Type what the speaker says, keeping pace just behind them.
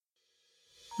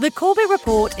The Corbett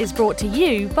Report is brought to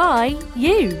you by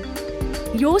you.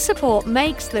 Your support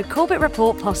makes the Corbett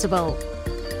Report possible.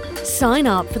 Sign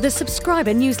up for the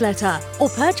subscriber newsletter or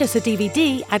purchase a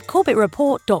DVD at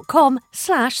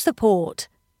corbettreport.com/support.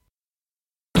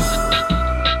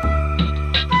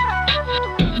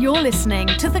 You're listening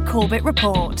to the Corbett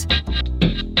Report.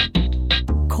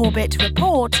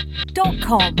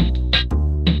 corbettreport.com.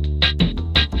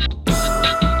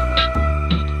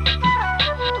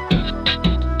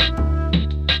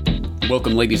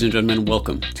 Welcome, ladies and gentlemen,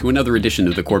 welcome to another edition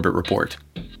of the Corbett Report.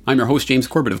 I'm your host, James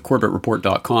Corbett of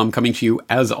CorbettReport.com, coming to you,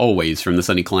 as always, from the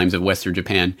sunny climes of Western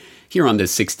Japan, here on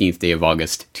this 16th day of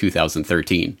August,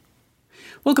 2013.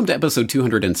 Welcome to episode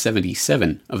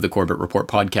 277 of the Corbett Report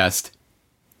podcast.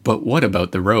 But what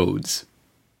about the roads?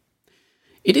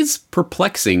 It is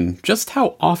perplexing just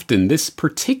how often this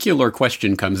particular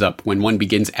question comes up when one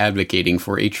begins advocating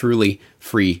for a truly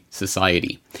free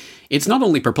society. It's not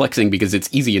only perplexing because it's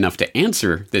easy enough to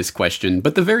answer this question,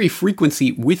 but the very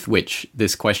frequency with which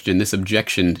this question, this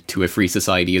objection to a free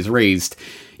society is raised,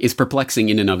 is perplexing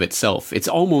in and of itself. It's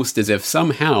almost as if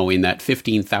somehow in that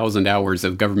 15,000 hours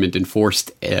of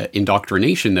government-enforced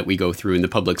indoctrination that we go through in the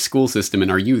public school system in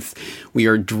our youth, we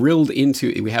have drilled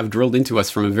into us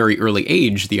from a very early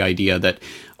age the idea that,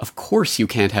 of course, you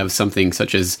can't have something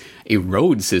such as a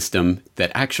road system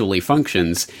that actually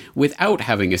functions without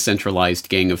having a centralized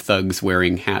gang of thugs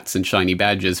wearing hats and shiny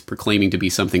badges proclaiming to be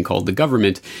something called the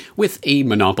government, with a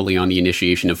monopoly on the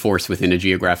initiation of force within a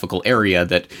geographical area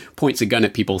that points a gun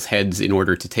at people's heads in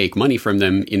order to take money from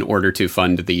them in order to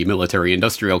fund the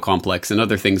military-industrial complex and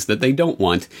other things that they don't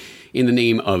want in the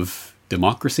name of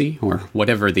democracy, or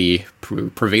whatever the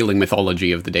prevailing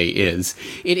mythology of the day is.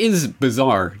 It is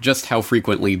bizarre just how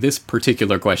frequently this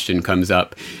particular question comes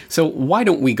up. So why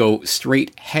don't we go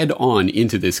straight head on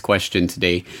into this question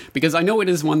today? Because I know it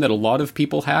is one that a lot of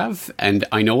people have, and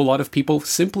I know a lot of people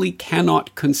simply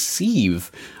cannot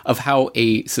conceive of how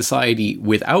a society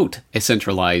without a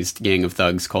centralized gang of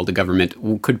thugs called a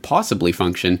government could possibly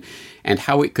function, and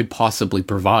how it could possibly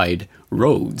provide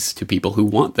roads to people who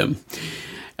want them.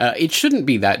 It shouldn't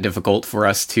be that difficult for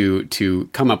us to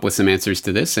come up with some answers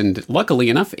to this, and luckily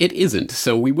enough, it isn't.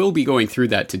 So we will be going through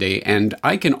that today, and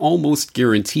I can almost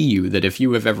guarantee you that if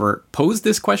you have ever posed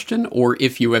this question, or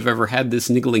if you have ever had this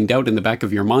niggling doubt in the back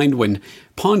of your mind when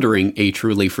pondering a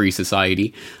truly free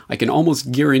society, I can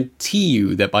almost guarantee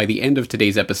you that by the end of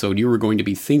today's episode, you are going to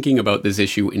be thinking about this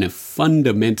issue in a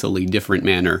fundamentally different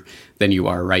manner than you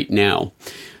are right now.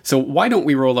 So why don't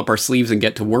we roll up our sleeves and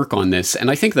get to work on this?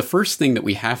 And I think the first thing that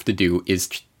we have to do is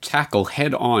tackle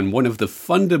head on one of the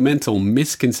fundamental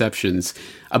misconceptions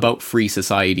about free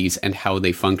societies and how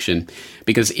they function,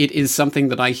 because it is something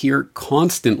that I hear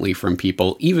constantly from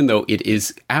people, even though it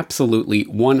is absolutely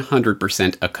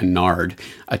 100% a canard,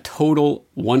 a total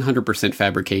 100%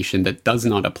 fabrication that does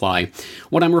not apply.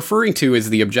 What I'm referring to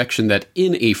is the objection that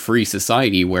in a free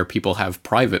society where people have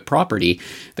private property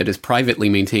that is privately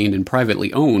maintained and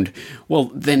privately owned, well,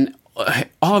 then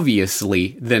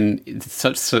obviously,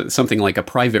 something like a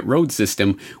private road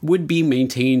system would be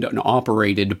maintained and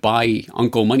operated by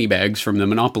Uncle Moneybags from the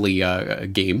Monopoly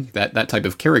game, that type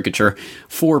of caricature,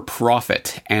 for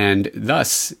profit, and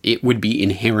thus it would be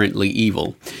inherently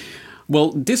evil.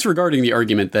 Well, disregarding the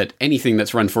argument that anything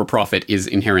that's run for profit is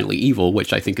inherently evil,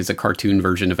 which I think is a cartoon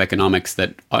version of economics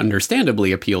that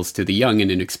understandably appeals to the young and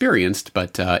inexperienced,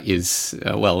 but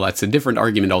that's a different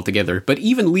argument altogether. But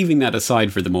even leaving that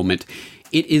aside for the moment,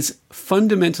 it is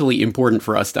fundamentally important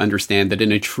for us to understand that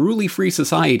in a truly free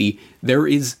society, there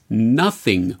is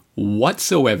nothing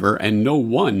whatsoever and no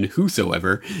one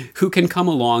whosoever who can come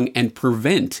along and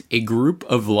prevent a group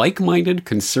of like-minded,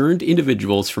 concerned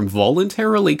individuals from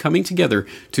voluntarily coming together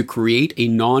to create a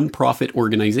non-profit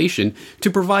organization to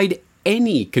provide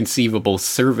any conceivable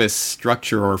service,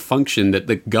 structure, or function that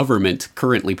the government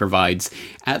currently provides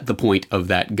at the point of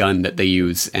that gun that they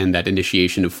use and that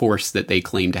initiation of force that they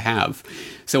claim to have.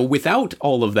 So without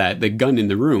all of that, the gun in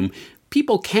the room,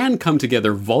 people can come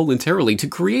together voluntarily to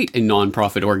create a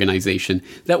non-profit organization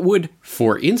that would,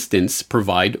 for instance,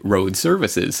 provide road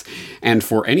services. And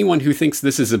for anyone who thinks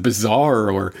this is a bizarre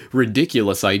or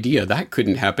ridiculous idea, that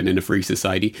couldn't happen in a free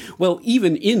society. Well,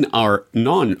 even in our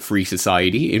non-free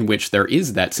society, in which there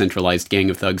is that centralized gang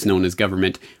of thugs known as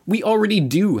government, we already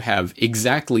do have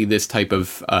exactly this type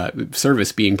of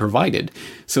service being provided.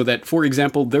 So that, for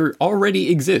example, there already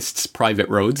exists private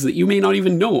roads that you may not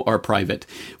even know are private,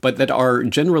 but that are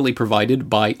generally provided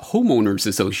by homeowners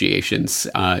associations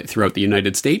throughout the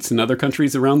United States and other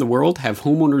countries around the world have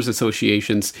homeowners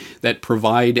associations that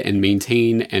provide and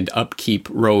maintain and upkeep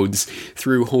roads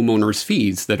through homeowners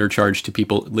fees that are charged to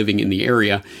people living in the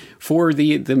area for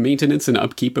the maintenance and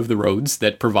upkeep of the roads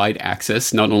that provide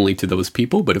access not only to those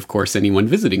people, but of course anyone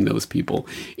visiting those people.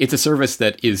 It's a service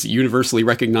that is universally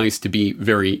recognized to be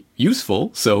very useful,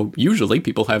 so usually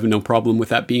people have no problem with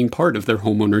that being part of their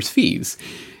homeowners' fees.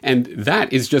 And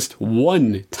that is just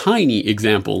one tiny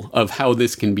example of how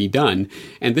this can be done.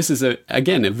 And this is,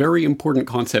 again, a very important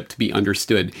concept to be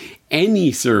understood.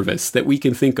 Any service that we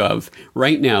can think of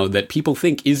right now that people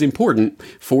think is important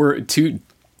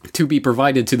to be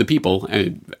provided to the people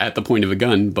at the point of a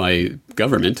gun by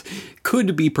government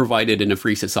could be provided in a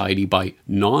free society by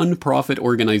non-profit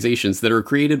organizations that are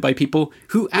created by people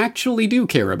who actually do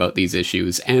care about these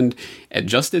issues. And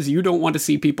just as you don't want to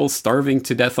see people starving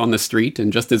to death on the street,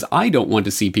 and just as I don't want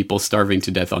to see people starving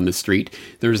to death on the street,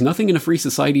 there's nothing in a free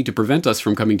society to prevent us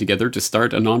from coming together to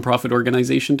start a non-profit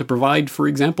organization to provide, for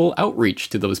example, outreach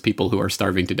to those people who are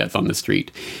starving to death on the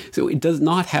street. So it does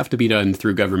not have to be done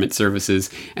through government services,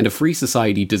 and a free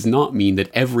society does not mean that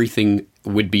everything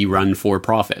would be run for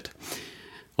profit.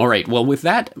 All right, well, with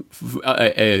that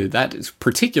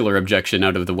particular objection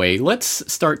out of the way,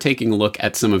 let's start taking a look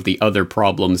at some of the other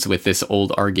problems with this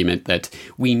old argument that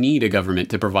we need a government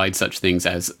to provide such things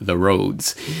as the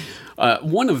roads.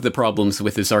 One of the problems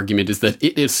with this argument is that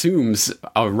it assumes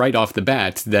right off the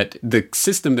bat that the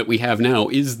system that we have now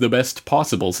is the best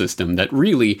possible system, that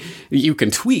really you can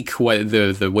tweak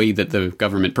the way that the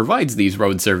government provides these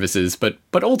road services, but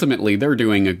ultimately they're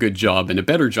doing a good job and a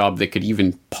better job that could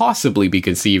even possibly be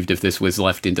conceived if this was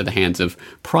left into the hands of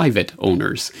private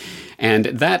owners. And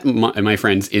that, my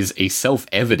friends, is a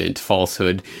self-evident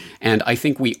falsehood, and I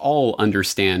think we all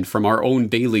understand from our own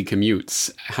daily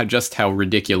commutes just how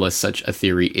ridiculous such a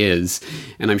theory is.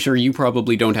 And I'm sure you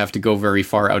probably don't have to go very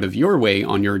far out of your way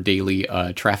on your daily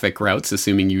traffic routes,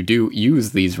 assuming you do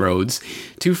use these roads,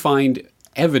 to find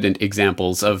evident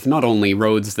examples of not only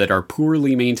roads that are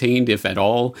poorly maintained, if at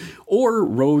all, or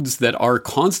roads that are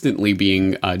constantly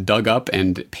being dug up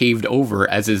and paved over,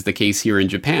 as is the case here in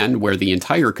Japan, where the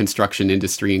entire construction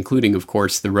industry, including, of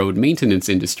course, the road maintenance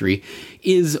industry,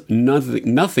 is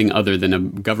nothing other than a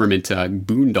government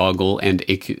boondoggle and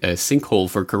a sinkhole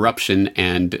for corruption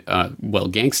and,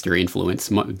 gangster influence,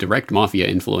 direct mafia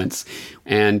influence.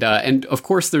 And of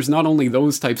course, there's not only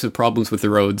those types of problems with the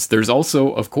roads, there's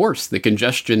also, of course, the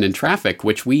congestion and traffic,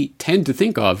 which we tend to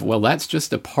think of, well, that's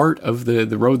just a part of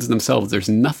the roads themselves. There's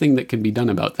nothing that can be done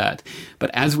about that. But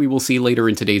as we will see later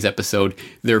in today's episode,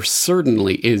 there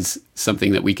certainly is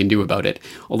something that we can do about it,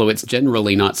 although it's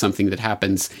generally not something that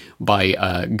happens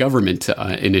by government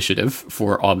initiative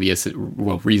for obvious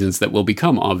reasons that will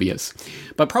become obvious.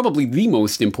 But probably the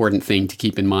most important thing to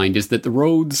keep in mind is that the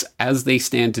roads, as they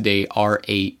stand today, are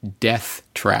a death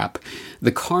trap.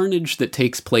 The carnage that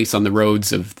takes place on the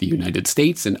roads of the United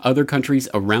States and other countries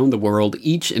around the world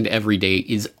each and every day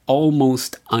is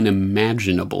almost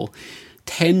unimaginable.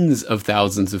 Tens of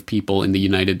thousands of people in the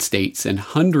United States and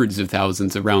hundreds of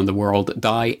thousands around the world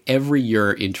die every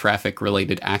year in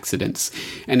traffic-related accidents.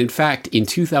 And in fact, in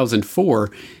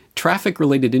 2004,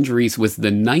 traffic-related injuries was the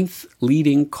 9th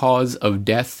leading cause of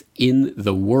death in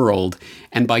the world.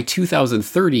 And by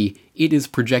 2030, it is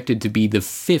projected to be the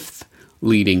 5th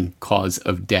leading cause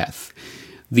of death.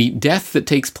 The death that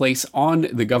takes place on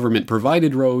the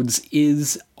government-provided roads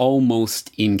is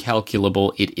almost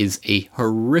incalculable. It is a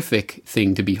horrific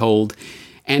thing to behold,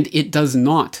 and it does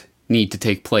not need to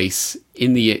take place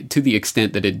to the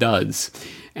extent that it does.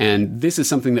 And this is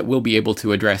something that we'll be able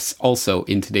to address also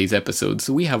in today's episode,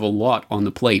 so we have a lot on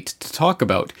the plate to talk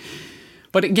about.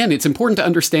 But again, it's important to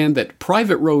understand that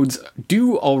private roads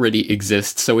do already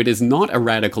exist, so it is not a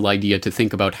radical idea to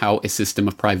think about how a system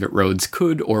of private roads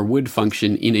could or would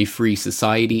function in a free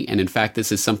society. And in fact,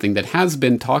 this is something that has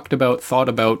been talked about, thought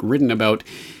about, written about,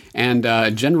 and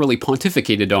generally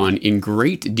pontificated on in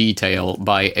great detail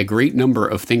by a great number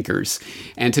of thinkers.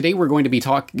 And today we're going to be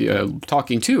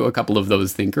talking to a couple of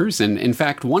those thinkers, and in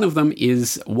fact one of them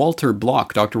is Walter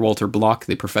Block, Dr. Walter Block,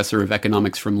 the professor of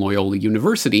economics from Loyola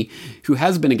University, who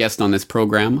has been a guest on this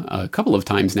program a couple of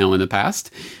times now in the past.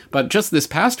 But just this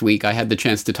past week I had the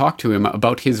chance to talk to him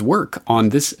about his work on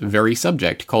this very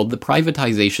subject called the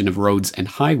privatization of roads and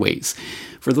highways.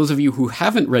 For those of you who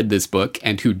haven't read this book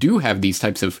and who do have these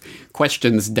types of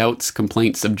questions, doubts,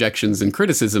 complaints, objections, and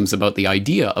criticisms about the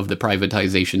idea of the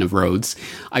privatization of roads,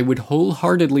 I would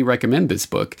wholeheartedly recommend this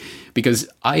book, because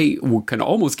I can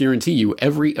almost guarantee you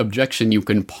every objection you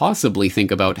can possibly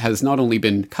think about has not only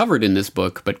been covered in this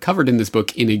book, but covered in this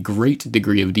book in a great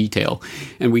degree of detail.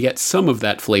 And we get some of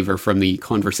that flavor from the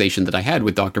conversation that I had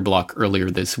with Dr. Block earlier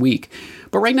this week.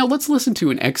 But right now, let's listen to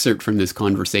an excerpt from this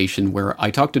conversation where I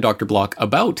talked to Dr. Block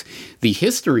about the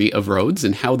history of roads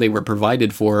and how they were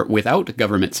provided for without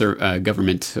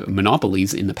government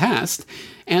monopolies in the past,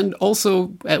 and also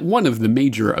one of the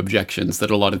major objections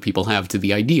that a lot of people have to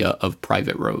the idea of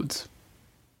private roads.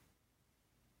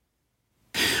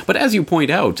 But as you point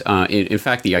out, in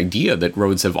fact, the idea that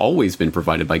roads have always been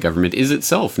provided by government is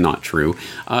itself not true.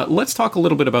 Let's talk a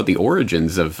little bit about the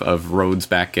origins of roads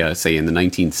back, say, in the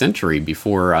 19th century,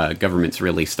 before governments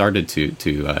really started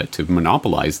to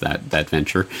monopolize that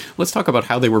venture. Let's talk about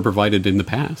how they were provided in the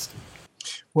past.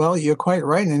 Well, you're quite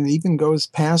right, and it even goes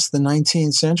past the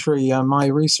 19th century. My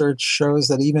research shows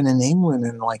that even in England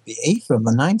in like the 8th or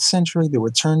the 9th century, there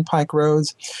were turnpike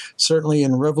roads. Certainly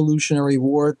in Revolutionary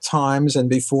War times and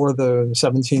before the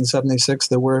 1776,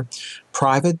 there were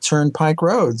private turnpike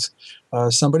roads.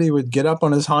 Somebody would get up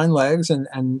on his hind legs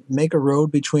and make a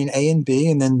road between A and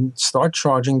B and then start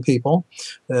charging people.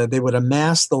 They would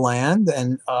amass the land,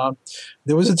 and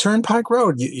there was a turnpike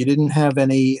road. You didn't have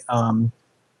any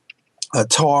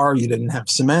tar, you didn't have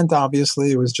cement,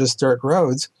 obviously. It was just dirt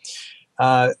roads.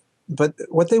 But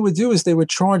what they would do is they would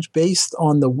charge based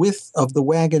on the width of the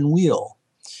wagon wheel.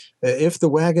 If the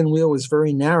wagon wheel was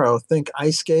very narrow, think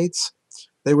ice skates,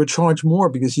 they would charge more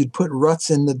because you'd put ruts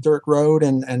in the dirt road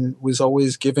and was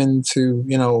always given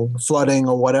to, flooding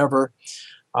or whatever.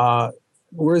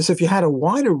 Whereas if you had a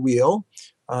wider wheel,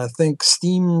 think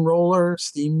steamroller,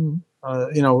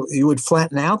 you would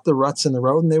flatten out the ruts in the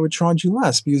road and they would charge you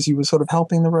less because you were sort of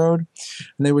helping the road.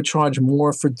 And they would charge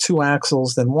more for 2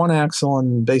 axles than 1 axle,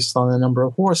 and based on the number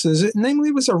of horses. Namely,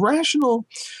 it was a rational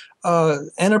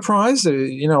enterprise.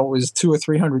 It was 200 or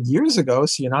 300 years ago,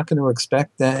 so you're not going to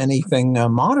expect anything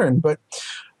modern. But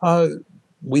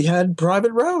we had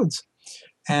private roads.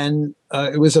 And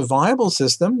it was a viable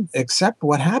system, except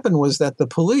what happened was that the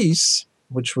police,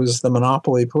 which was the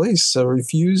monopoly police,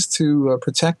 refused to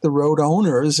protect the road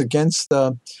owners against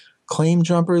claim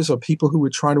jumpers or people who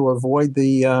would try to avoid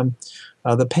the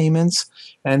payments.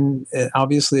 And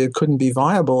obviously it couldn't be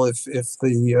viable if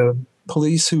the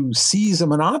police who seize a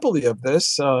monopoly of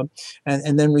this and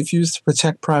then refuse to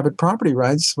protect private property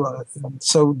rights.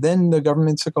 So then the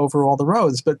government took over all the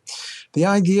roads. But the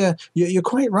idea, you're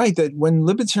quite right, that when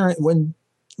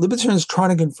libertarians try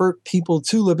to convert people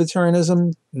to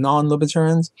libertarianism,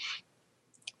 non-libertarians,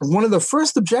 one of the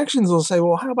first objections will say,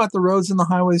 well, how about the roads and the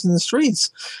highways and the streets?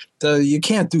 You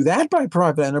can't do that by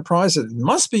private enterprise. It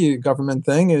must be a government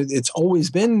thing. It's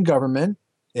always been government.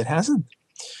 It hasn't.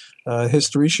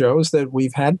 History shows that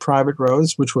we've had private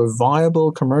roads which were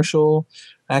viable commercial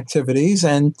activities,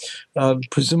 and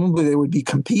presumably they would be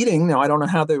competing. Now, I don't know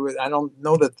how they would. I don't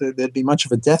know that there'd be much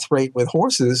of a death rate with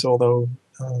horses, although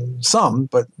some,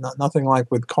 but nothing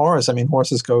like with cars. I mean,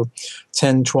 horses go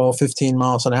 10, 12, 15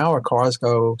 miles an hour. Cars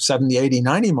go 70, 80,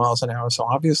 90 miles an hour. So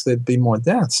obviously there'd be more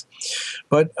deaths.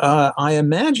 But I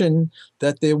imagine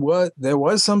that there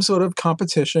was some sort of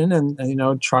competition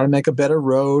and try to make a better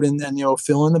road and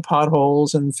fill in the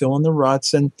potholes and fill in the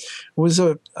ruts. And it was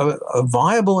a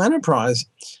viable enterprise.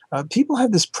 People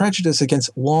have this prejudice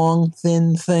against long,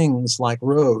 thin things like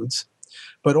roads,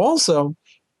 but also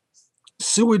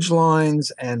sewage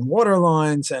lines and water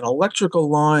lines and electrical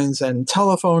lines and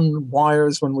telephone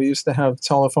wires when we used to have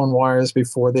telephone wires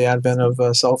before the advent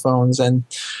of cell phones, and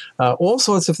all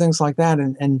sorts of things like that.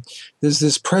 And there's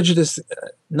this prejudice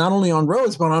not only on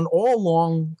roads but on all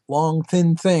long,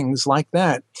 thin things like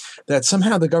that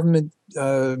somehow the government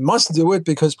must do it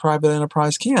because private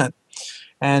enterprise can't.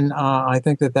 And I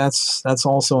think that's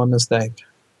also a mistake.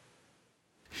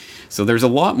 So there's a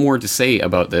lot more to say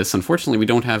about this. Unfortunately, we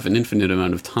don't have an infinite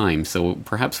amount of time, so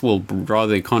perhaps we'll draw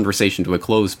the conversation to a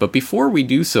close. But before we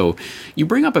do so, you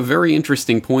bring up a very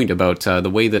interesting point about the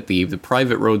way that the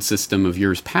private road system of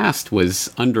years past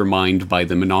was undermined by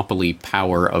the monopoly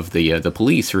power of the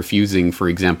police refusing, for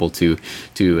example, to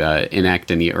enact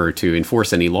any or to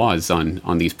enforce any laws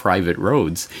on these private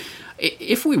roads.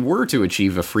 If we were to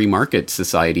achieve a free market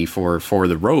society for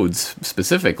the roads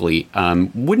specifically,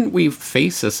 wouldn't we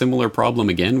face a similar problem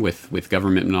again with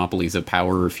government monopolies of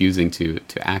power refusing to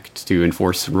act to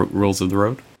enforce rules of the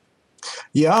road?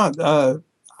 Yeah.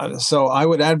 So I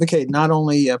would advocate not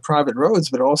only private roads,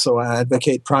 but also I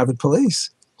advocate private police.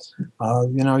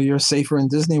 You're safer in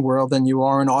Disney World than you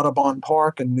are in Audubon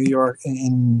Park in New York,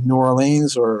 in New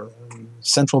Orleans, or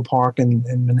Central Park in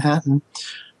Manhattan.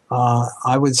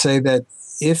 I would say that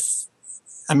if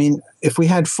we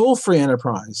had full free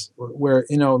enterprise, where,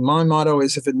 my motto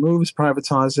is, if it moves,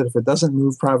 privatize it. If it doesn't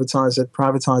move, privatize it.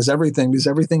 Privatize everything, because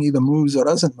everything either moves or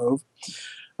doesn't move.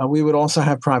 We would also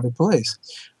have private police.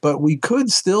 But we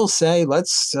could still say,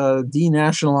 let's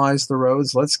denationalize the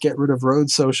roads. Let's get rid of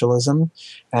road socialism.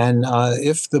 And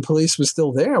if the police was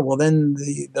still there, well, then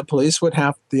the police would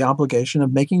have the obligation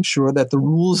of making sure that the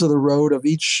rules of the road of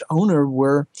each owner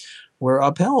were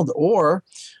upheld. Or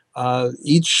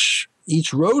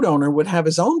each road owner would have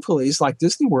his own police, like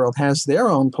Disney World has their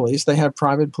own police. They have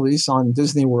private police on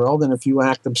Disney World, and if you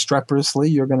act obstreperously,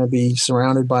 you're going to be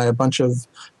surrounded by a bunch of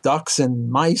ducks and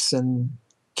mice and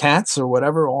cats or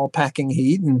whatever, all packing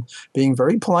heat and being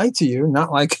very polite to you,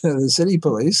 not like the city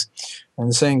police,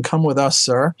 and saying, "Come with us,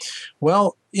 sir."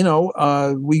 Well,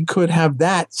 we could have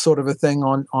that sort of a thing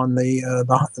on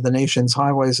the nation's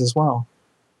highways as well.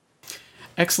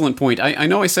 Excellent point. I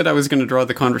know I said I was going to draw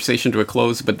the conversation to a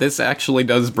close, but this actually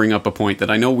does bring up a point that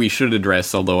I know we should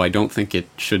address, although I don't think it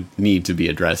should need to be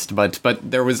addressed. But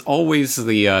there was always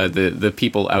the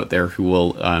people out there who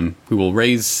will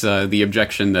raise the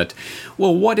objection that,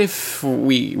 well, what if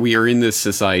we are in this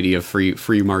society of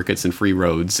free markets and free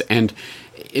roads, and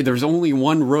there's only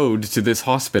one road to this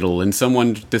hospital, and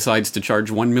someone decides to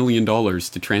charge $1 million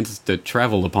to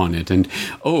travel upon it, and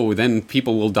then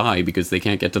people will die because they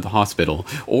can't get to the hospital,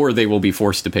 or they will be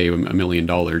forced to pay $1 million.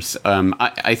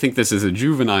 I think this is a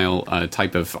juvenile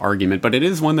type of argument, but it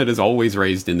is one that is always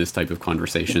raised in this type of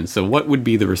conversation. So what would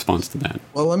be the response to that?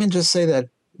 Well, let me just say that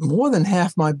more than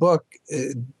half my book,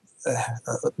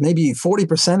 maybe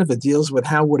 40% of it deals with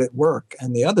how would it work,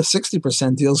 and the other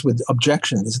 60% deals with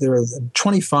objections. There are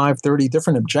 25, 30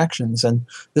 different objections, and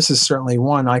this is certainly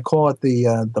one. I call it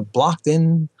the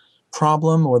blocked-in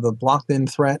problem, or the blocked-in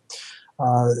threat.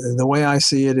 The way I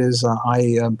see it is,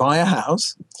 I buy a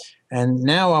house, and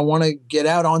now I want to get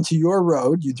out onto your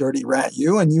road, you dirty rat,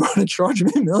 you, and you want to charge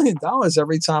me $1 million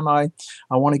every time I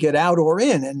want to get out or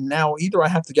in. And now either I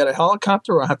have to get a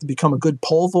helicopter, or I have to become a good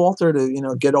pole vaulter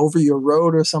to, get over your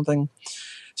road or something.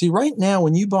 See, right now,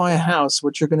 when you buy a house,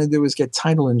 what you're going to do is get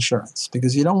title insurance,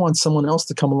 because you don't want someone else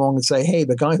to come along and say, hey,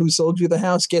 the guy who sold you the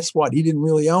house, guess what? He didn't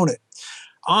really own it.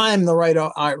 I'm the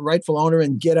rightful owner,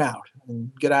 and get out.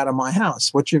 And get out of my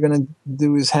house. What you're going to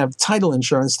do is have title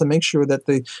insurance to make sure that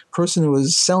the person who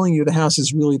is selling you the house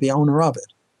is really the owner of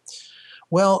it.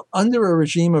 Well, under a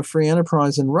regime of free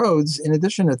enterprise and roads, in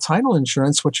addition to title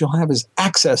insurance, what you'll have is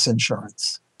access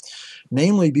insurance.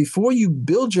 Namely, before you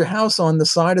build your house on the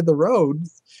side of the road,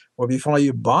 or before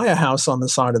you buy a house on the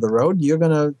side of the road, you're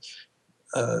going to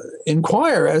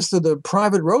inquire as to the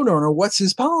private road owner, what's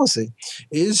his policy?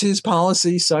 Is his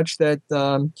policy such that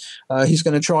he's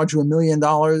going to charge you $1 million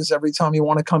every time you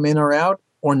want to come in or out,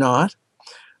 or not?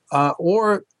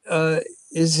 Or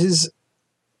is his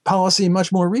policy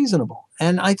much more reasonable?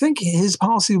 And I think his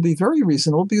policy will be very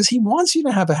reasonable, because he wants you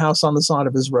to have a house on the side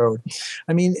of his road.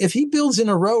 I mean, if he builds in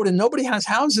a road and nobody has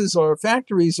houses or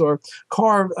factories or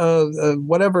car,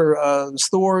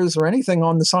 stores or anything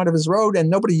on the side of his road,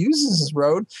 and nobody uses his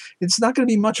road, it's not going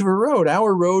to be much of a road.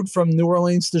 Our road from New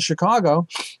Orleans to Chicago,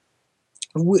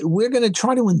 we're going to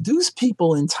try to entice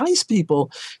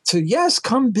people to, yes,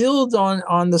 come build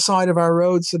on the side of our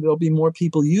road, so there'll be more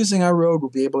people using our road. We'll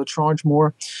be able to charge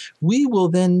more. We will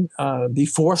then be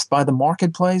forced by the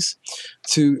marketplace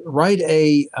to write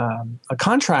a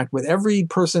contract with every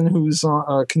person who's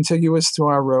contiguous to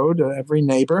our road, every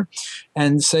neighbor,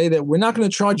 and say that we're not going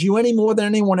to charge you any more than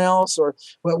anyone else, or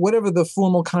whatever the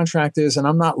formal contract is. And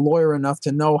I'm not lawyer enough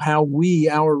to know how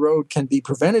our road can be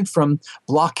prevented from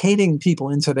blockading people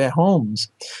into their homes.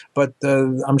 But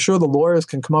I'm sure the lawyers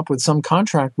can come up with some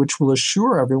contract which will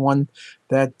assure everyone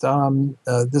that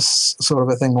this sort of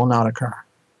a thing will not occur.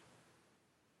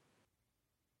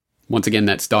 Once again,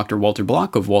 that's Dr. Walter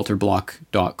Block of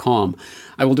walterblock.com.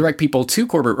 I will direct people to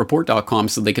corbettreport.com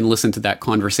so they can listen to that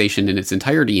conversation in its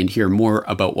entirety and hear more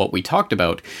about what we talked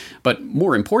about. But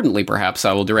more importantly, perhaps,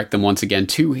 I will direct them once again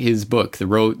to his book, The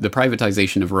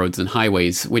Privatization of Roads and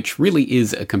Highways, which really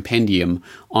is a compendium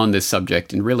on this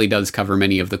subject and really does cover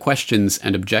many of the questions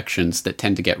and objections that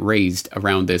tend to get raised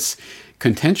around this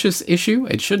contentious issue.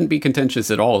 It shouldn't be contentious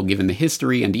at all, given the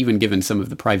history and even given some of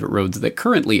the private roads that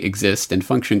currently exist and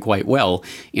function quite well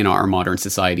in our modern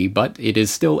society, but it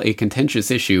is still a contentious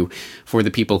issue for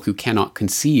the people who cannot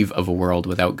conceive of a world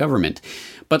without government.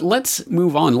 But let's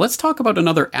move on. Let's talk about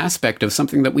another aspect of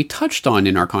something that we touched on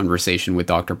in our conversation with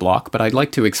Dr. Block, but I'd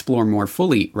like to explore more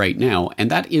fully right now, and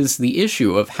that is the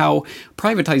issue of how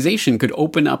privatization could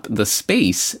open up the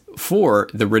space for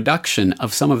the reduction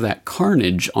of some of that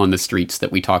carnage on the streets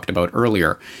that we talked about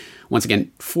earlier. Once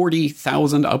again,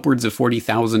 40,000, upwards of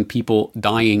 40,000 people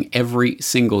dying every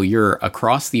single year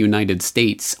across the United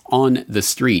States on the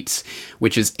streets,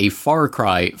 which is a far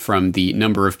cry from the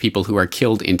number of people who are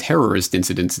killed in terrorist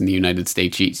incidents in the United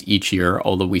States each year,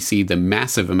 although we see the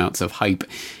massive amounts of hype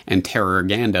and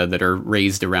terrorganda that are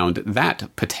raised around that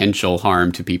potential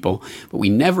harm to people. But we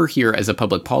never hear as a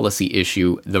public policy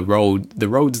issue the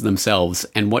roads themselves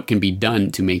and what can be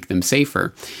done to make them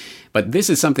safer. But this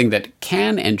is something that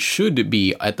can and should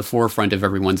be at the forefront of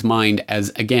everyone's mind,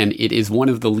 as, again, it is one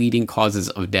of the leading causes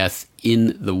of death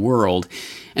in the world,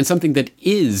 and something that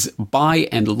is, by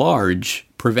and large,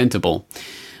 preventable.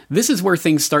 This is where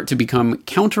things start to become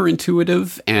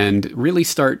counterintuitive and really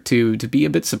start to be a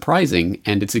bit surprising,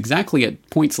 and it's exactly at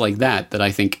points like that that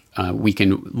I think we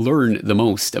can learn the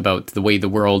most about the way the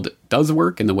world does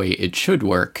work and the way it should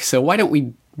work. So why don't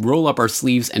we roll up our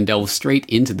sleeves and delve straight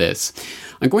into this?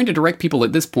 I'm going to direct people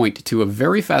at this point to a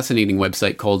very fascinating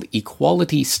website called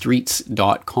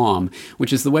equalitystreets.com,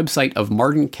 which is the website of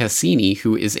Martin Cassini,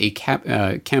 who is a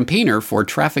campaigner for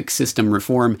traffic system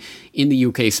reform in the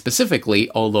UK specifically,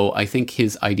 although I think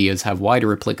his ideas have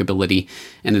wider applicability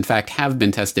and in fact have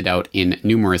been tested out in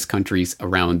numerous countries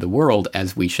around the world,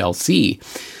 as we shall see.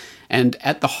 And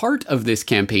at the heart of this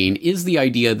campaign is the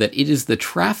idea that it is the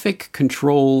traffic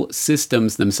control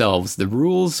systems themselves, the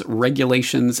rules,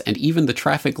 regulations, and even the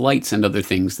traffic lights and other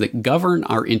things that govern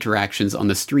our interactions on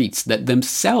the streets that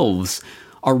themselves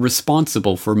are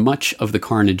responsible for much of the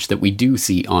carnage that we do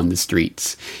see on the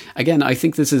streets. Again, I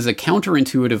think this is a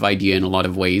counterintuitive idea in a lot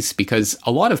of ways, because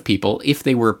a lot of people, if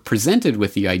they were presented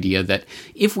with the idea that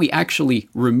if we actually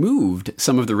removed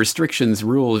some of the restrictions,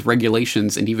 rules,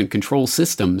 regulations, and even control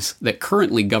systems that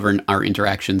currently govern our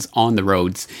interactions on the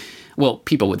roads, well,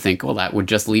 people would think, well, that would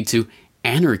just lead to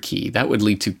anarchy, that would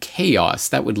lead to chaos,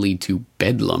 that would lead to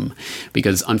bedlam,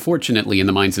 because unfortunately in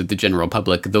the minds of the general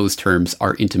public those terms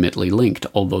are intimately linked,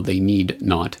 although they need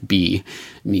not be,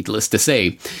 needless to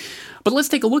say. But let's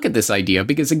take a look at this idea,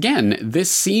 because again,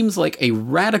 this seems like a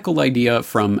radical idea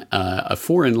from a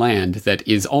foreign land that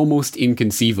is almost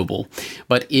inconceivable.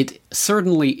 But it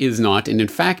certainly is not, and in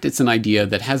fact, it's an idea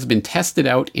that has been tested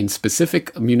out in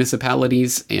specific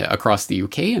municipalities across the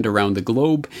UK and around the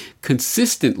globe,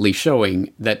 consistently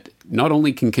showing that not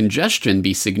only can congestion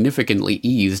be significantly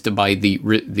eased by the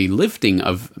lifting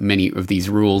of many of these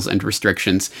rules and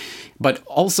restrictions, but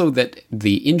also that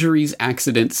the injuries,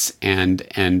 accidents, and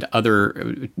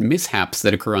other mishaps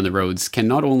that occur on the roads can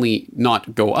not only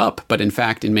not go up, but in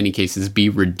fact, in many cases, be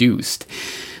reduced.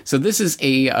 So this is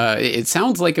it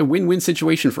sounds like a win-win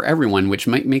situation for everyone, which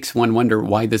makes one wonder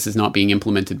why this is not being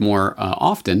implemented more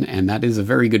often, and that is a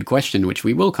very good question, which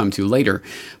we will come to later.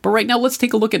 But right now, let's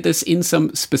take a look at this in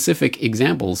some specific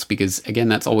examples, because again,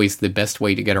 that's always the best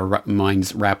way to get our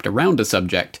minds wrapped around a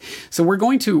subject. So we're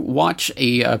going to watch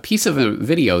a piece of a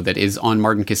video that is on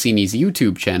Martin Cassini's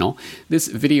YouTube channel. This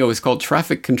video is called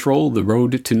Traffic Control, The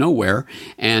Road to Nowhere,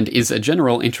 and is a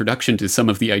general introduction to some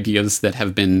of the ideas that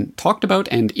have been talked about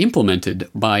and implemented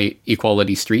by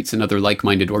Equality Streets and other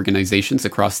like-minded organizations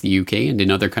across the UK and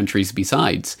in other countries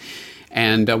besides.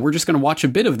 And we're just going to watch a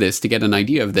bit of this to get an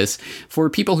idea of this. For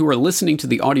people who are listening to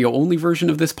the audio-only version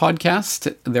of this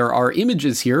podcast, there are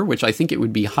images here, which I think it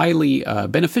would be highly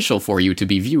beneficial for you to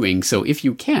be viewing. So if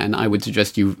you can, I would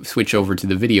suggest you switch over to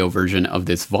the video version of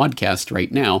this vodcast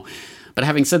right now. But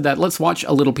having said that, let's watch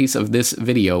a little piece of this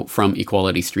video from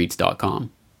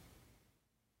equalitystreets.com.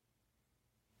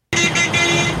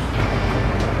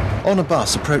 On a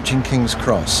bus approaching King's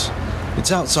Cross.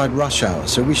 It's outside rush hour,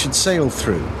 so we should sail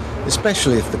through,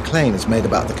 especially if the claims made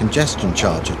about the congestion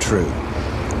charge are true.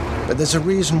 But there's a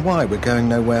reason why we're going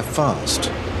nowhere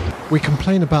fast. We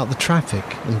complain about the traffic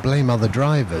and blame other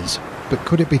drivers, but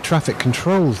could it be traffic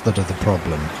controls that are the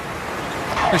problem?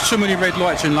 There's too many red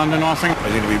lights in London, I think.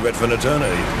 They need to be red for an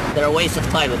eternity. They're a waste of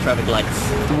time with traffic lights.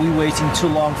 We're waiting too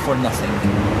long for nothing.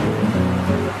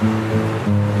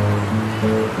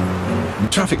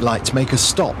 Traffic lights make us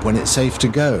stop when it's safe to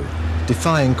go,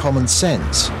 defying common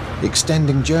sense,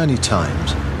 extending journey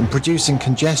times, and producing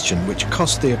congestion which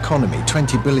costs the economy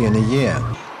 20 billion a year.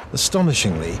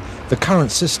 Astonishingly, the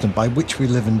current system by which we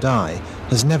live and die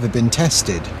has never been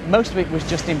tested. Most of it was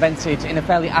just invented in a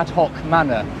fairly ad hoc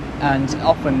manner and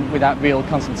often without real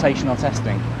consultation or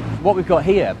testing. What we've got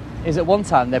here is at one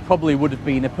time there probably would have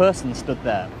been a person stood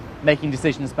there, making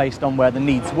decisions based on where the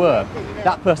needs were.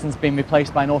 That person's been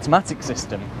replaced by an automatic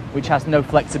system which has no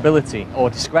flexibility or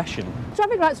discretion.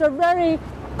 Traffic lights are a very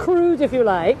crude, if you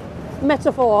like,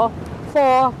 metaphor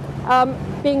for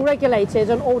being regulated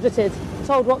and audited,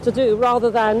 told what to do, rather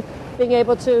than being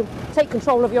able to take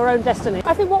control of your own destiny.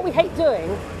 I think what we hate doing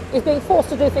is being forced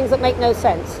to do things that make no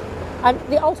sense. And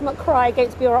the ultimate cry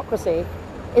against bureaucracy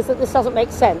is that this doesn't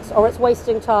make sense, or it's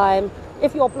wasting time.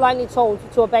 If you're blindly told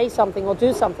to obey something or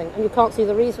do something and you can't see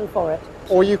the reason for it.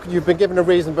 Or you've been given a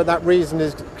reason, but that reason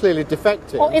is clearly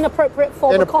defective. Or inappropriate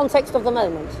for the context of the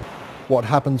moment. What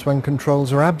happens when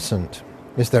controls are absent?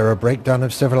 Is there a breakdown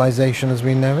of civilization as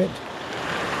we know it?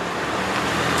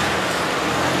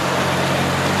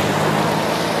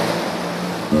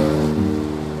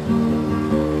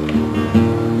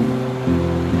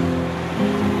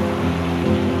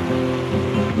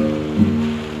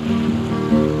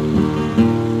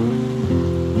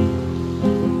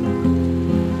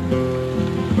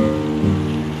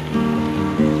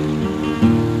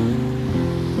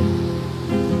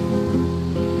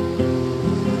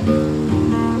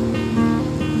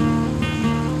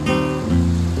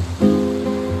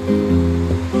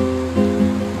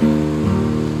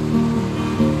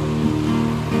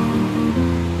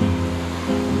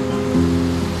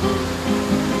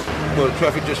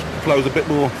 Traffic just flows a bit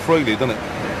more freely, doesn't it?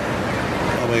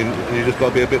 I mean, you just got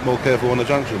to be a bit more careful on the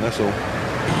junction, that's all.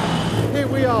 Here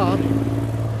we are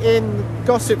in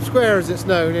Gossip Square, as it's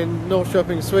known, in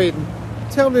Norrköping, Sweden.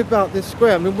 Tell me about this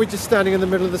square. I mean, we're just standing in the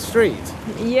middle of the street.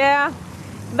 Yeah,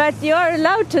 but you're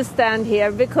allowed to stand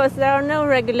here because there are no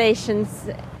regulations.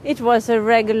 It was a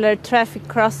regular traffic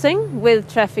crossing with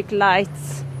traffic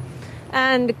lights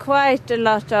and quite a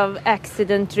lot of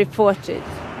accident reported.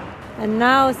 And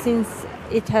now, since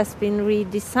it has been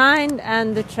redesigned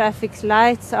and the traffic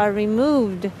lights are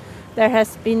removed, there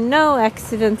has been no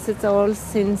accidents at all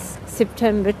since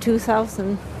September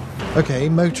 2000. Okay,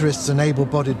 motorists and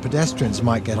able-bodied pedestrians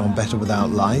might get on better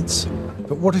without lights,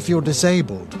 but what if you're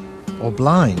disabled or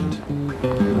blind?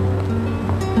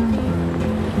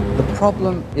 The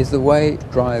problem is the way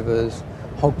drivers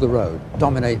hog the road,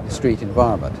 dominate the street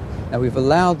environment. Now, we've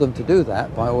allowed them to do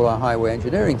that by all our highway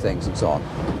engineering things and so on.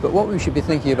 But what we should be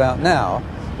thinking about now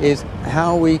is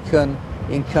how we can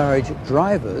encourage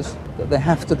drivers that they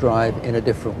have to drive in a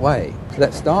different way. So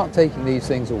let's start taking these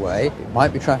things away. It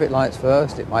might be traffic lights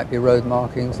first, it might be road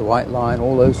markings, the white line,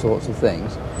 all those sorts of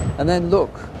things. And then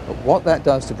look at what that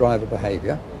does to driver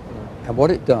behaviour and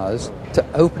what it does to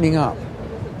opening up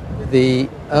the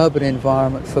urban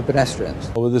environment for pedestrians.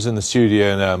 Well, with us in the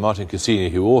studio now, Martin Cassini,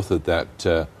 who authored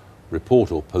that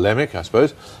report, or polemic, I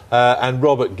suppose, and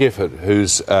Robert Gifford,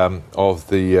 who's of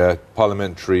the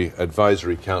Parliamentary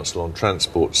Advisory Council on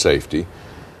Transport Safety.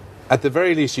 At the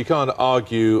very least, you can't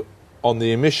argue on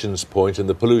the emissions point and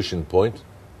the pollution point.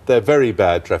 They're very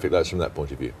bad traffic lights from that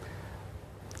point of view.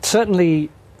 Certainly,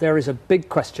 there is a big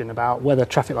question about whether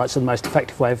traffic lights are the most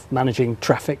effective way of managing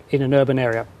traffic in an urban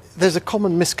area. There's a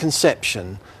common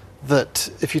misconception that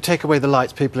if you take away the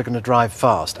lights, people are going to drive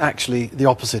fast. Actually, the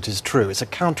opposite is true. It's a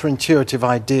counterintuitive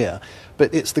idea,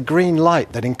 but it's the green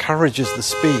light that encourages the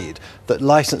speed, that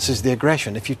licenses the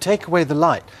aggression. If you take away the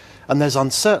light and there's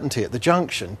uncertainty at the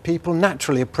junction, people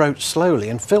naturally approach slowly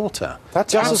and filter.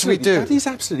 That's just as we do. That is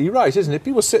absolutely right, isn't it?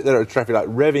 People sit there at a traffic light,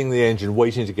 revving the engine,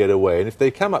 waiting to get away, and if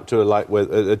they come up to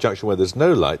a junction where there's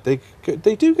no light, they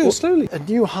do go slowly. A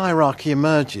new hierarchy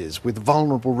emerges with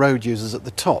vulnerable road users at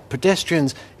the top.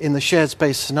 Pedestrians in the shared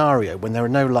space scenario, when there are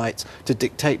no lights to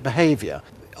dictate behaviour,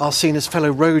 are seen as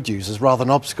fellow road users rather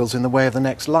than obstacles in the way of the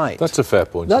next light. That's a fair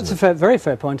point. That's a very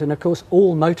fair point, and of course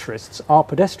all motorists are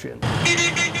pedestrians.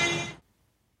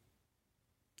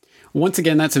 Once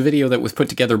again, that's a video that was put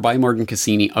together by Martin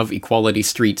Cassini of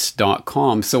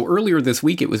EqualityStreets.com. So earlier this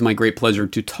week, it was my great pleasure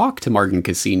to talk to Martin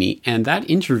Cassini, and that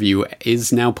interview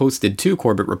is now posted to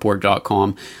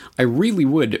CorbettReport.com. I really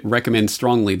would recommend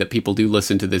strongly that people do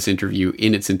listen to this interview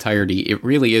in its entirety. It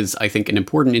really is, I think, an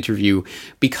important interview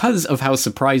because of how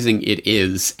surprising it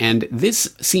is. And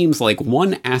this seems like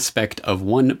one aspect of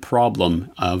one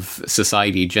problem of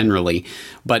society generally.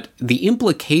 But the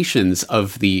implications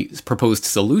of the proposed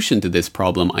solution to this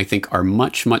problem, I think, are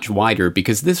much, much wider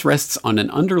because this rests on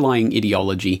an underlying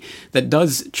ideology that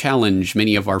does challenge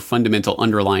many of our fundamental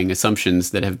underlying assumptions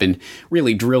that have been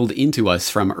really drilled into us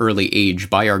from early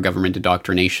age by our government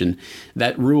indoctrination,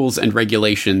 that rules and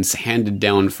regulations handed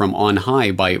down from on high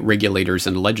by regulators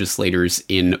and legislators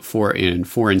in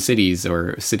foreign cities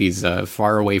or cities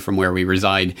far away from where we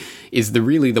reside is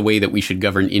really the way that we should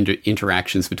govern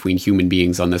interactions between human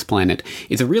beings on this planet.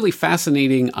 It's a really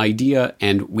fascinating idea,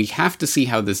 and we have to see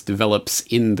how this develops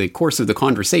in the course of the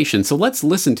conversation. So let's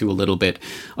listen to a little bit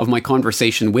of my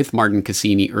conversation with Martin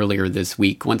Cassini earlier this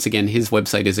week. Once again, his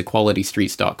website is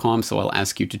equalitystreets.com, so I'll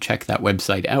ask you to check that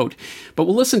website out. But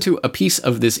we'll listen to a piece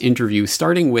of this interview,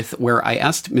 starting with where I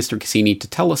asked Mr. Cassini to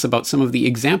tell us about some of the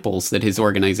examples that his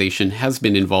organization has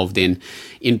been involved in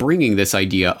bringing this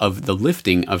idea of the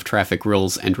lifting of traffic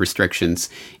rules and restrictions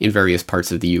in various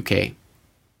parts of the UK.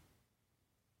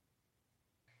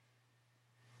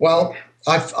 Well,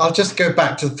 I'll just go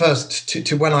back to the first,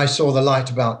 to when I saw the light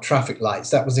about traffic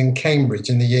lights. That was in Cambridge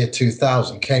in the year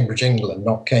 2000, Cambridge, England,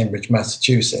 not Cambridge,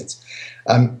 Massachusetts,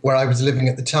 where I was living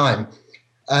at the time.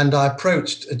 And I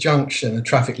approached a junction, a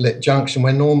traffic lit junction,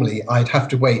 where normally I'd have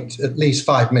to wait at least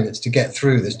 5 minutes to get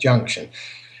through this junction.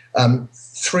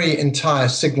 3 entire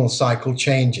signal cycle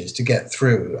changes to get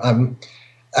through.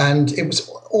 And it was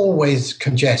always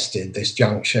congested, this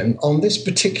junction. On this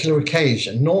particular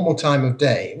occasion, normal time of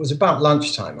day, it was about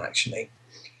lunchtime actually,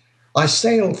 I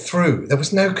sailed through. There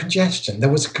was no congestion. There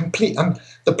was a complete,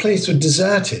 the place was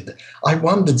deserted. I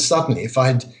wondered suddenly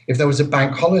if there was a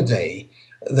bank holiday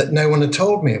that no one had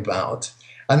told me about.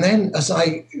 And then as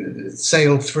I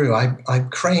sailed through, I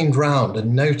craned round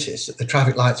and noticed that the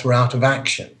traffic lights were out of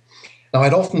action. Now,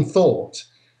 I'd often thought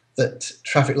that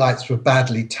traffic lights were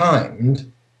badly timed,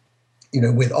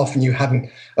 with often you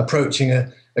approaching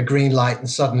a green light and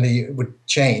suddenly it would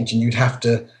change and you'd have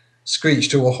to screech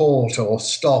to a halt or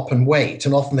stop and wait,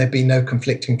 and often there'd be no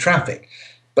conflicting traffic.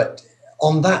 But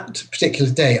on that particular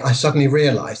day, I suddenly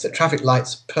realized that traffic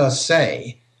lights per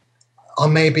se are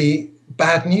maybe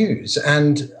bad news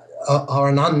and are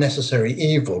an unnecessary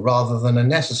evil rather than a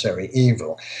necessary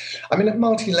evil. I mean, at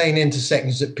multi-lane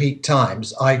intersections at peak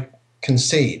times, I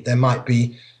concede there might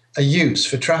be a use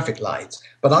for traffic lights.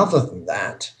 But other than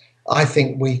that, I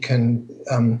think we can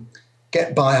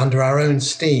get by under our own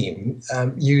steam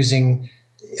using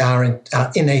our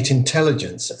innate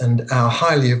intelligence and our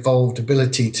highly evolved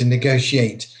ability to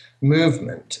negotiate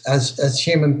movement as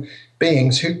human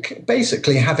beings who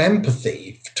basically have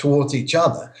empathy towards each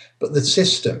other. But the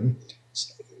system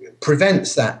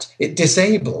prevents that. It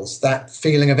disables that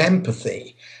feeling of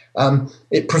empathy.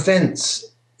 It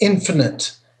prevents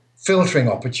infinite filtering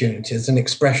opportunities and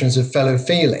expressions of fellow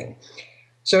feeling.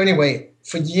 So anyway,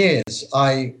 for years,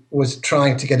 I was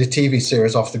trying to get a TV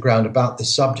series off the ground about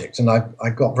this subject, and I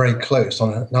got very close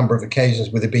on a number of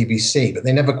occasions with the BBC, but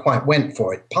they never quite went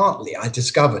for it. Partly, I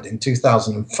discovered in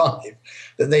 2005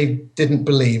 that they didn't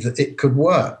believe that it could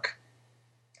work.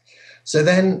 So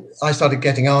then I started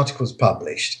getting articles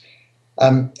published,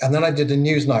 and then I did a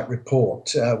Newsnight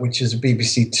report, which is a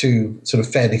BBC Two sort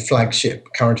of fairly flagship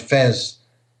current affairs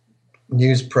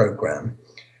news program.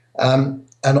 And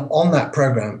on that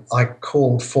program, I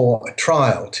called for a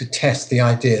trial to test the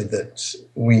idea that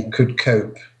we could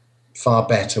cope far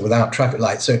better without traffic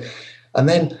lights. And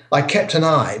then I kept an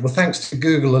eye. Well, thanks to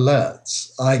Google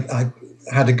Alerts, I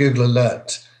had a Google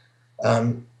alert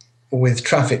with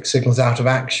traffic signals out of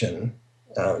action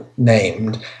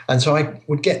named. And so I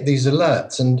would get these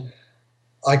alerts. And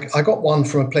I got one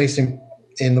from a place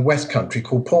in the West Country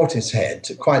called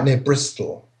Portishead, quite near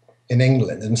Bristol, in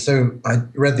England. And so I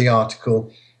read the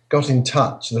article, got in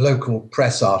touch, the local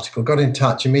press article, got in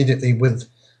touch immediately with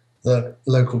the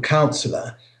local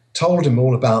councillor, told him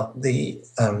all about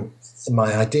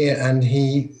my idea, and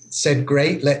he said,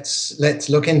 great, let's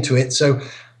look into it. So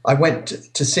I went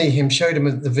to see him, showed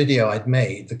him the video I'd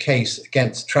made, the case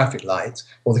against traffic lights,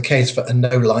 or the case for a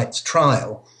no lights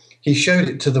trial. He showed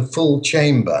it to the full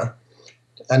chamber,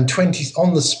 and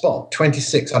on the spot,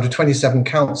 26 out of 27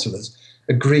 councillors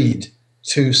agreed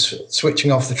to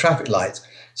switching off the traffic lights.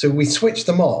 So we switched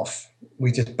them off.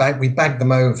 We bagged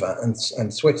them over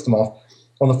and switched them off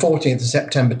on the 14th of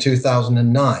September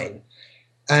 2009.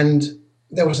 And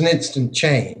there was an instant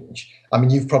change. I mean,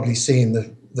 you've probably seen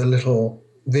the little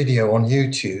video on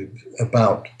YouTube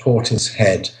about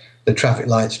Portishead, the traffic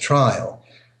lights trial.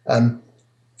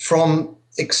 From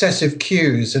excessive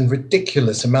queues and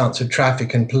ridiculous amounts of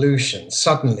traffic and pollution,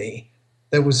 suddenly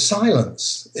there was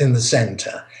silence in the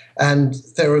centre. And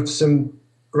there were some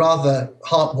rather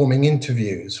heartwarming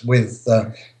interviews with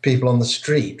people on the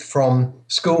street, from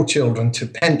school children to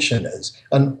pensioners,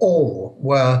 and all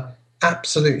were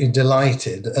absolutely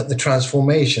delighted at the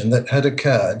transformation that had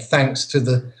occurred thanks to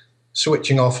the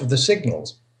switching off of the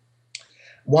signals.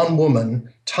 One woman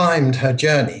timed her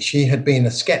journey. She had been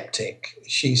a skeptic.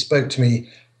 She spoke to me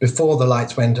before the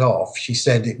lights went off. She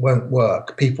said it won't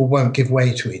work. People won't give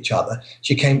way to each other.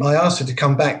 I asked her to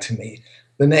come back to me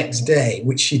the next day,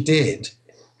 which she did.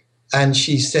 And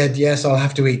she said, yes, I'll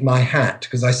have to eat my hat,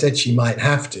 because I said she might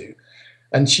have to.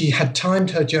 And she had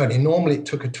timed her journey. Normally it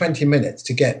took her 20 minutes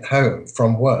to get home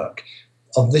from work.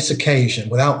 On this occasion,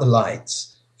 without the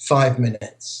lights, 5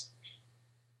 minutes.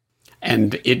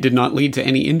 And it did not lead to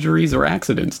any injuries or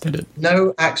accidents, did it?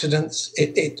 No accidents.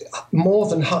 It more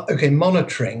than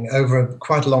monitoring over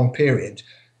quite a long period.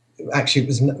 Actually, it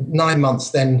was 9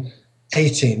 months, then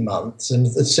 18 months, and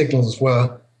the signals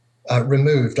were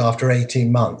removed after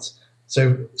 18 months.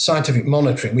 So scientific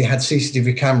monitoring, we had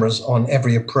CCTV cameras on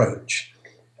every approach,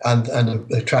 and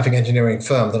a traffic engineering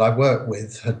firm that I worked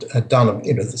with had done,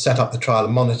 set up the trial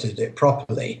and monitored it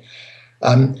properly.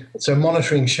 So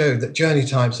monitoring showed that journey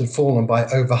times had fallen by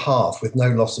over half with no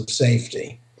loss of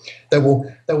safety. There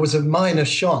was a minor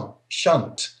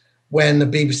shunt when the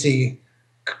BBC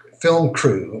film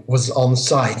crew was on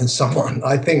site and someone,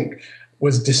 I think,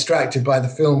 was distracted by the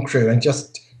film crew and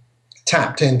just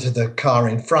tapped into the car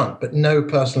in front, but no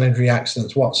personal injury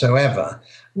accidents whatsoever.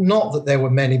 Not that there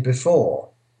were many before.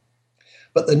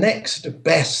 But the next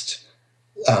best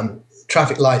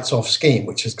traffic lights off scheme,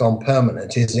 which has gone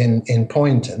permanent, is in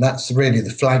Poynton. That's really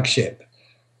the flagship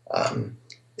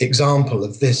example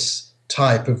of this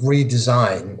type of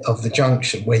redesign of the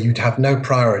junction, where you'd have no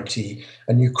priority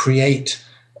and you create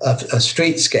a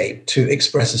streetscape to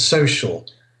express a social,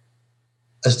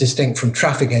 as distinct from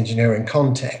traffic engineering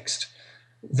context.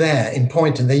 There in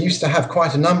Poynton, they used to have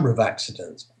quite a number of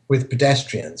accidents with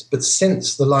pedestrians, but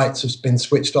since the lights have been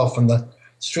switched off and the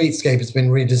streetscape has been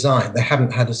redesigned, they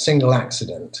haven't had a single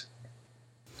accident,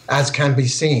 as can be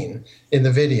seen in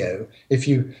the video. If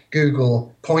you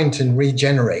Google Poynton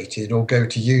regenerated or go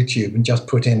to YouTube and just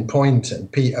put in Poynton,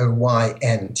 Poynton,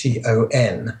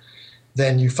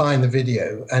 then you find the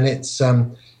video, and it's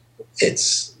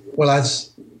well, as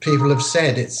people have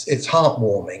said, it's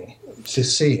heartwarming to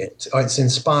see it. It's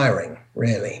inspiring,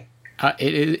 really.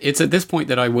 It's at this point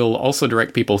that I will also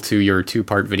direct people to your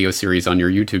 2-part video series on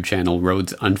your YouTube channel,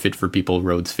 Roads Unfit for People,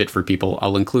 Roads Fit for People.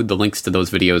 I'll include the links to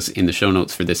those videos in the show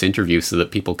notes for this interview so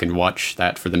that people can watch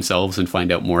that for themselves and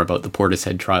find out more about the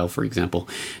Portishead trial, for example.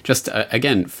 Just,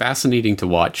 again, fascinating to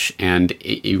watch. And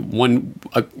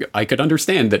I could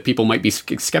understand that people might be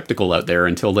skeptical out there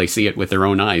until they see it with their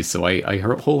own eyes. So I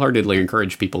wholeheartedly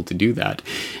encourage people to do that.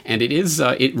 And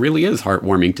it really is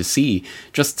heartwarming to see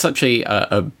just such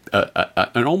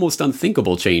an almost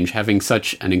unthinkable change having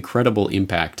such an incredible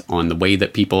impact on the way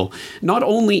that people not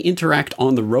only interact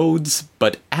on the roads,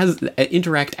 but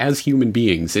interact as human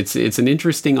beings. It's an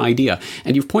interesting idea,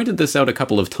 and you've pointed this out a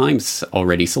couple of times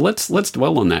already. So let's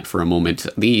dwell on that for a moment.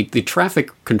 The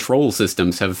traffic control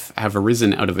systems have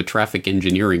arisen out of a traffic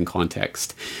engineering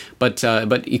context, but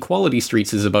Equality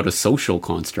Streets is about a social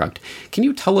construct. Can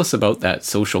you tell us about that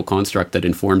social construct that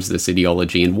informs this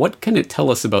ideology, and what can it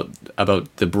tell us about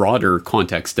the broader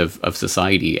context of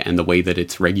society and the way that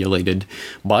it's regulated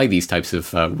by these types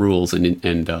of rules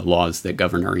and laws that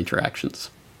govern our interactions?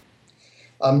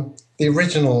 The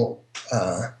original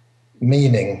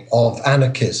meaning of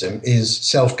anarchism is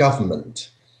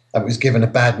self-government. It was given a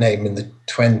bad name in the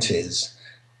 1920s,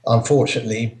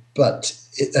 unfortunately, but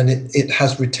it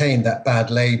has retained that bad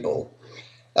label.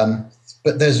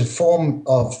 But there's a form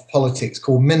of politics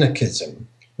called minarchism,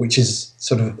 which is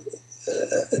sort of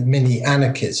mini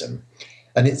anarchism,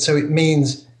 and it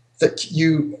means that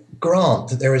you grant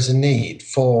that there is a need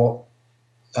for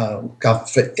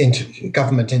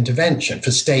government intervention,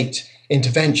 for state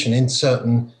intervention in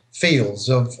certain fields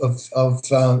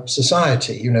of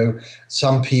society.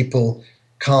 Some people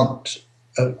can't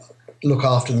look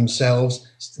after themselves.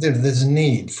 There's a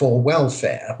need for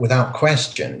welfare without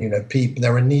question.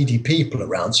 There are needy people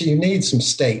around, so you need some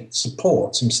state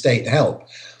support, some state help.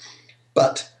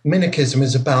 But minarchism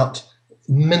is about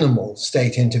minimal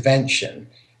state intervention,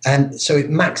 and so it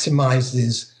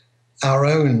maximizes our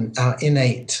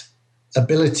innate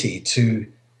ability to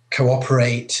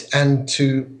cooperate and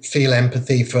to feel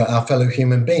empathy for our fellow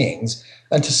human beings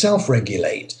and to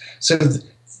self-regulate. So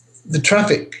the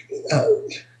traffic,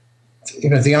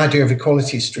 the idea of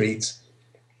Equality Streets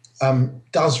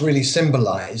does really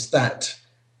symbolize that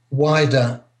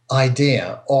wider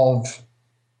idea of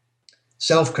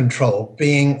self-control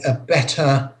being a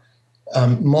better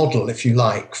model, if you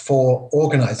like, for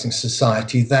organizing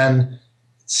society than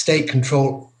state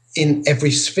control in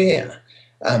every sphere.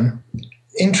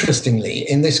 Interestingly,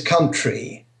 in this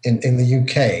country, in the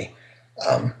UK,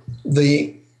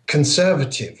 the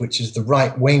Conservative, which is the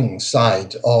right-wing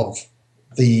side of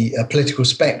the political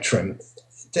spectrum,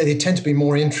 they tend to be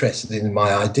more interested in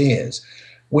my ideas,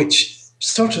 which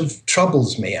sort of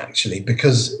troubles me, actually,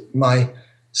 because my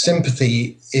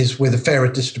sympathy is with a fairer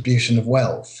distribution of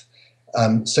wealth.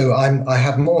 So I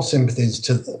have more sympathies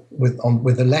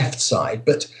with the left side,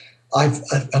 but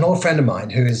an old friend of mine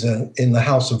who is in the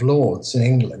House of Lords in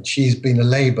England. She's been a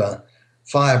Labour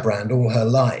firebrand all her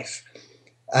life.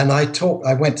 And I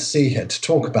went to see her to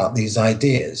talk about these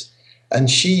ideas. And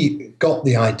she got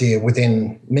the idea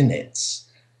within minutes.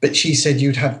 But she said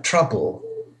you'd have trouble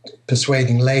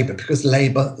persuading Labour because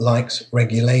Labour likes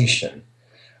regulation.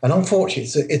 And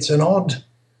unfortunately, it's an odd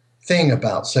thing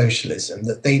about socialism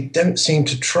that they don't seem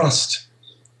to trust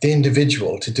the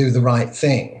individual to do the right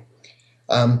thing.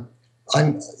 I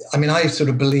sort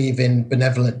of believe in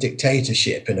benevolent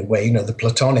dictatorship in a way, the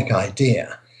Platonic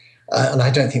idea. And I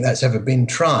don't think that's ever been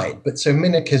tried. But so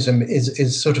minarchism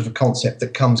is sort of a concept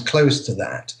that comes close to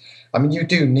that. I mean, you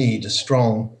do need a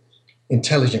strong,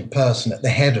 intelligent person at the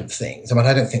head of things.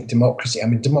 I don't think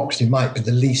democracy might be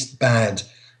the least bad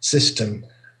system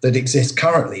that exists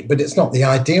currently, but it's not the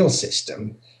ideal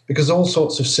system because all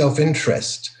sorts of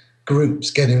self-interest groups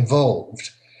get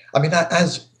involved.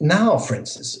 As now, for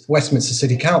instance, Westminster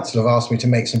City Council have asked me to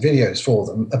make some videos for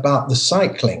them about the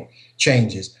cycling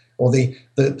changes or the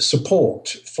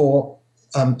support for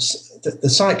the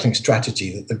cycling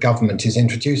strategy that the government is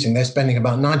introducing. They're spending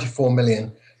about £94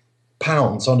 million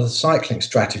on a cycling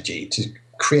strategy to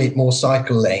create more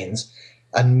cycle lanes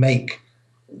and make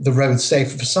the roads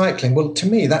safer for cycling. Well, to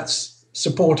me, that's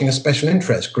supporting a special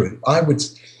interest group.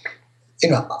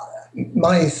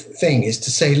 My thing is to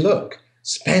say, look,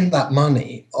 spend that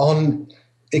money on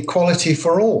equality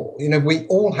for all. We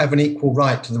all have an equal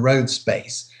right to the road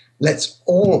space. Let's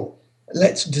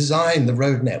design the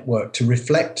road network to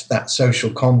reflect that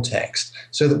social context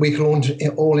so that we can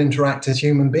all interact as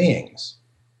human beings.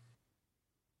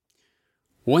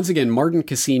 Once again, Martin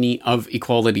Cassini of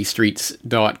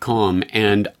equalitystreets.com,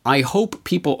 and I hope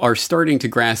people are starting to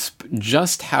grasp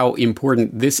just how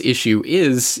important this issue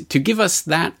is to give us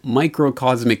that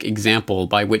microcosmic example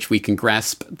by which we can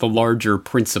grasp the larger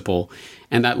principle.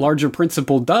 And that larger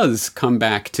principle does come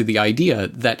back to the idea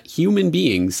that human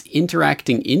beings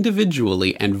interacting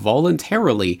individually and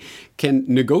voluntarily can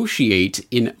negotiate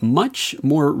in much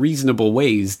more reasonable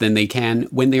ways than they can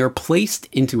when they are placed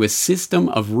into a system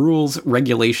of rules,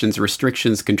 regulations,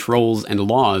 restrictions, controls, and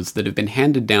laws that have been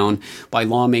handed down by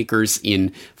lawmakers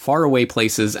in faraway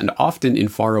places and often in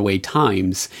faraway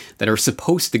times that are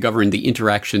supposed to govern the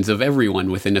interactions of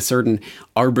everyone within a certain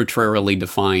arbitrarily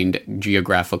defined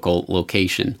geographical location.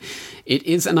 It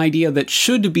is an idea that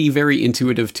should be very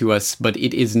intuitive to us, but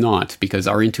it is not, because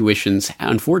our intuitions,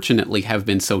 unfortunately, have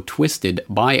been so twisted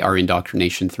by our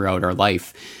indoctrination throughout our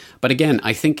life. But again,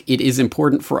 I think it is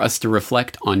important for us to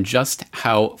reflect on just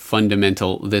how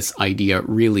fundamental this idea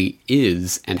really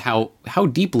is and how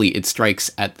deeply it strikes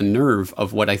at the nerve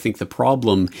of what I think the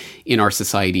problem in our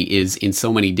society is in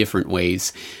so many different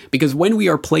ways. Because when we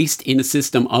are placed in a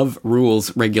system of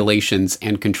rules, regulations,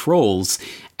 and controls,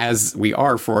 as we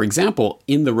are, for example,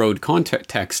 in the road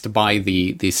context by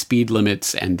the speed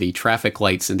limits and the traffic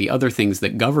lights and the other things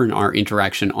that govern our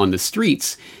interaction on the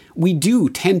streets, we do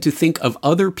tend to think of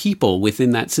other people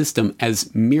within that system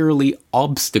as merely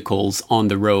obstacles on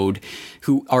the road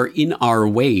who are in our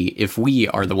way if we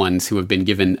are the ones who have been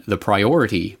given the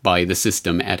priority by the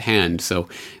system at hand. So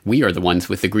we are the ones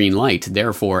with the green light.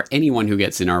 Therefore, anyone who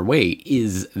gets in our way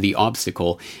is the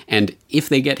obstacle. And if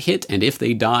they get hit and if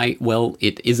they die, well,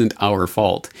 it isn't our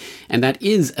fault. And that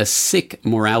is a sick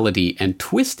morality and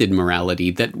twisted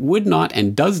morality that would not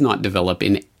and does not develop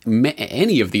in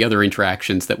any of the other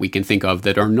interactions that we can think of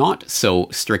that are not so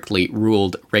strictly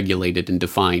ruled, regulated, and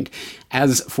defined.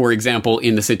 As, for example,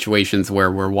 in the situations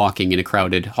where we're walking in a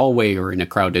crowded hallway or in a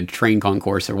crowded train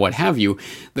concourse or what have you,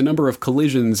 the number of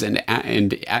collisions and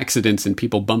accidents and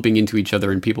people bumping into each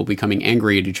other and people becoming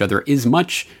angry at each other is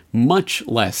much, much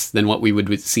less than what we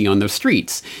would see on the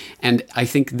streets. And I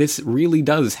think this really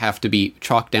does have to be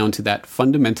chalked down to that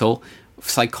fundamental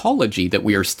psychology that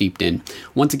we are steeped in.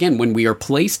 Once again, when we are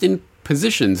placed in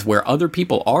positions where other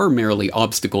people are merely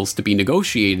obstacles to be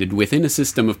negotiated within a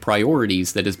system of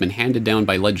priorities that has been handed down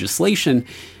by legislation,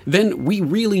 then we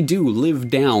really do live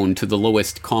down to the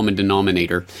lowest common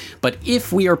denominator. But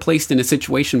if we are placed in a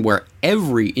situation where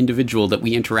every individual that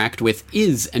we interact with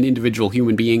is an individual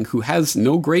human being who has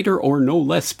no greater or no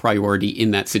less priority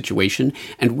in that situation,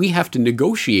 and we have to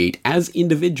negotiate as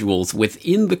individuals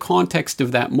within the context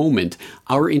of that moment,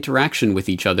 our interaction with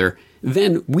each other,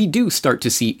 then we do start to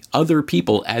see other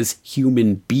people as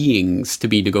human beings to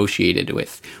be negotiated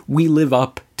with. We live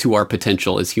up to our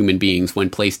potential as human beings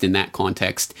when placed in that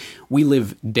context. We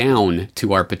live down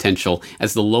to our potential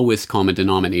as the lowest common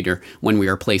denominator when we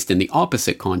are placed in the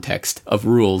opposite context of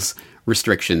rules,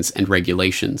 restrictions, and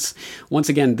regulations. Once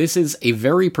again, this is a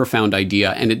very profound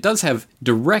idea, and it does have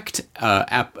direct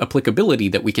applicability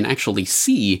that we can actually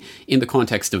see in the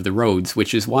context of the roads,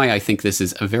 which is why I think this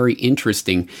is a very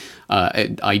interesting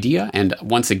idea. And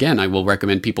once again, I will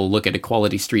recommend people look at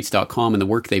equalitystreets.com and the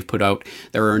work they've put out.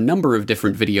 There are a number of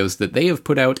different videos that they have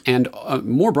put out, and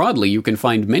more broadly, you can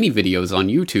find many videos on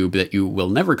YouTube that you will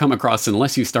never come across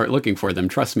unless you start looking for them.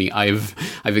 Trust me, I've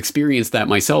experienced that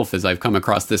myself as I've come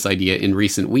across this idea in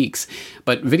recent weeks.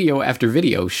 But video after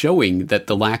video showing that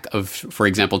the lack of, for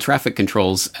example, traffic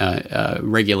controls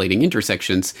regulating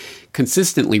intersections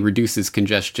consistently reduces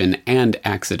congestion and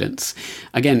accidents.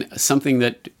 Again, something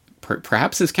that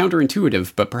perhaps is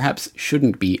counterintuitive, but perhaps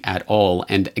shouldn't be at all.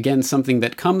 And again, something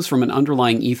that comes from an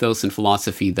underlying ethos and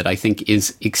philosophy that I think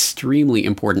is extremely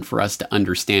important for us to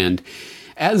understand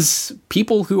as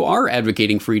people who are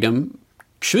advocating freedom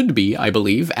should be, I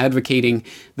believe, advocating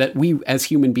that we as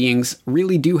human beings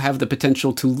really do have the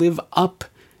potential to live up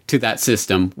to that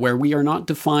system where we are not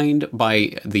defined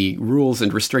by the rules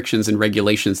and restrictions and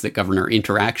regulations that govern our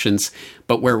interactions,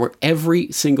 but where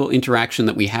every single interaction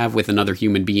that we have with another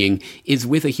human being is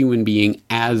with a human being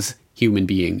as human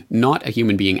being, not a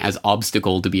human being as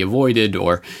obstacle to be avoided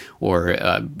or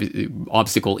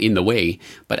obstacle in the way,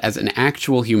 but as an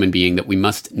actual human being that we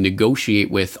must negotiate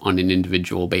with on an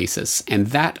individual basis. And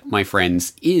that, my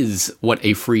friends, is what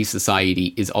a free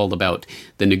society is all about.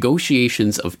 The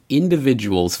negotiations of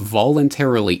individuals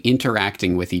voluntarily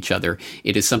interacting with each other.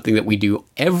 It is something that we do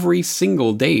every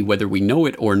single day, whether we know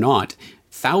it or not,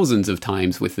 thousands of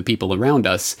times with the people around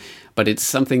us, but it's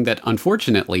something that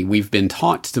unfortunately we've been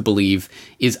taught to believe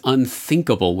is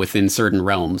unthinkable within certain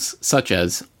realms, such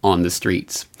as on the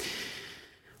streets.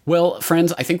 Well,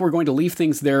 friends, I think we're going to leave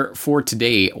things there for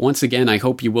today. Once again, I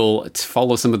hope you will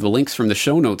follow some of the links from the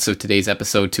show notes of today's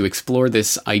episode to explore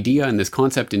this idea and this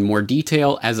concept in more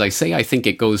detail. As I say, I think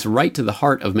it goes right to the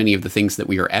heart of many of the things that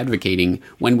we are advocating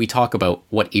when we talk about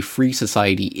what a free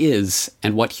society is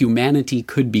and what humanity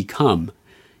could become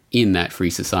in that free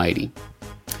society.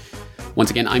 Once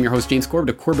again, I'm your host, James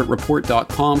Corbett of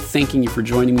CorbettReport.com, thanking you for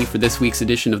joining me for this week's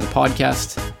edition of the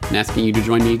podcast and asking you to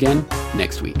join me again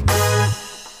next week.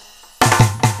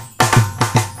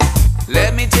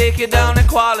 Let me take you down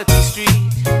Equality Street.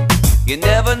 You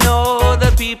never know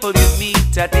the people you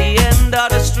meet. At the end of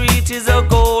the street is a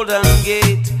golden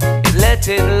gate. It let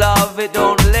in love, it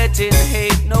don't let in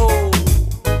hate, no.